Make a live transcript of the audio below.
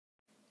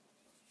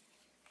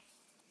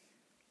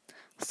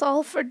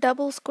Solve for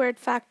double squared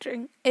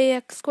factoring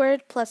ax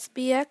squared plus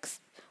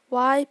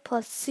bxy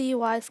plus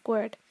cy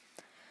squared.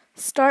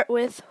 Start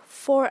with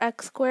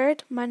 4x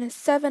squared minus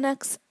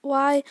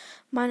 7xy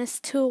minus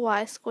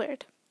 2y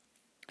squared.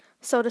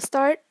 So to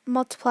start,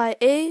 multiply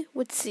a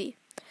with c,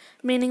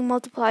 meaning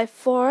multiply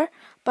 4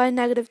 by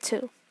negative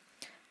 2.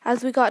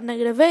 As we got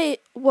negative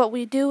 8, what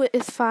we do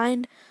is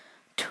find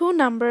two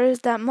numbers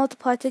that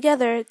multiply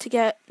together to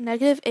get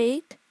negative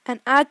 8 and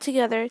add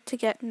together to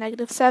get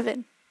negative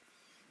 7.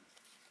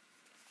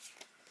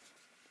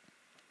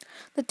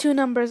 The two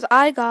numbers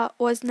I got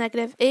was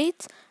negative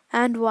 8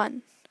 and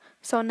 1.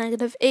 So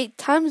negative 8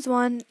 times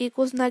 1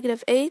 equals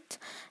negative 8,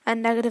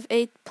 and negative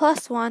 8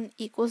 plus 1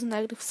 equals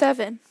negative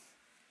 7.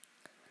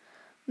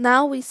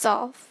 Now we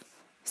solve.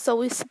 So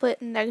we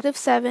split negative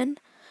 7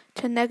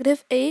 to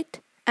negative 8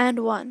 and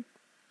 1.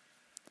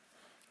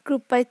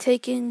 Group by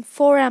taking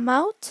 4m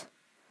out.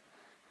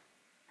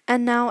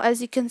 And now,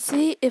 as you can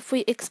see, if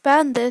we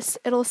expand this,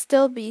 it'll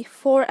still be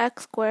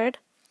 4x squared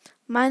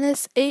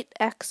minus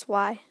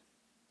 8xy.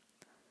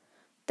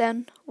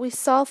 Then we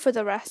solve for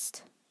the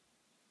rest.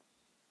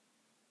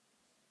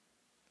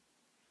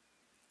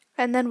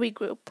 And then we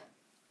group.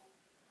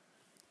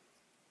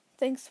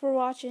 Thanks for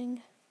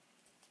watching.